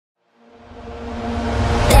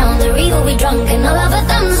drunk and all of our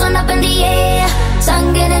thumbs went up in the air.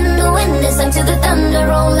 Singing in the wind, it's sung to the thunder,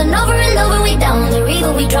 rolling over and over, we down the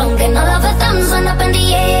river, we drunk and all of our thumbs went up in the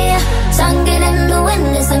air. Singing in the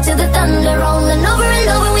wind, it's sung to the thunder, rolling over and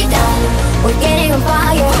over, we down. We're getting on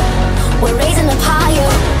fire, we're raising up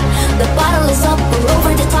higher. The bottle is up, we're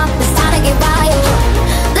over the top, it's time to get wild.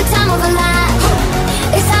 The time of a life.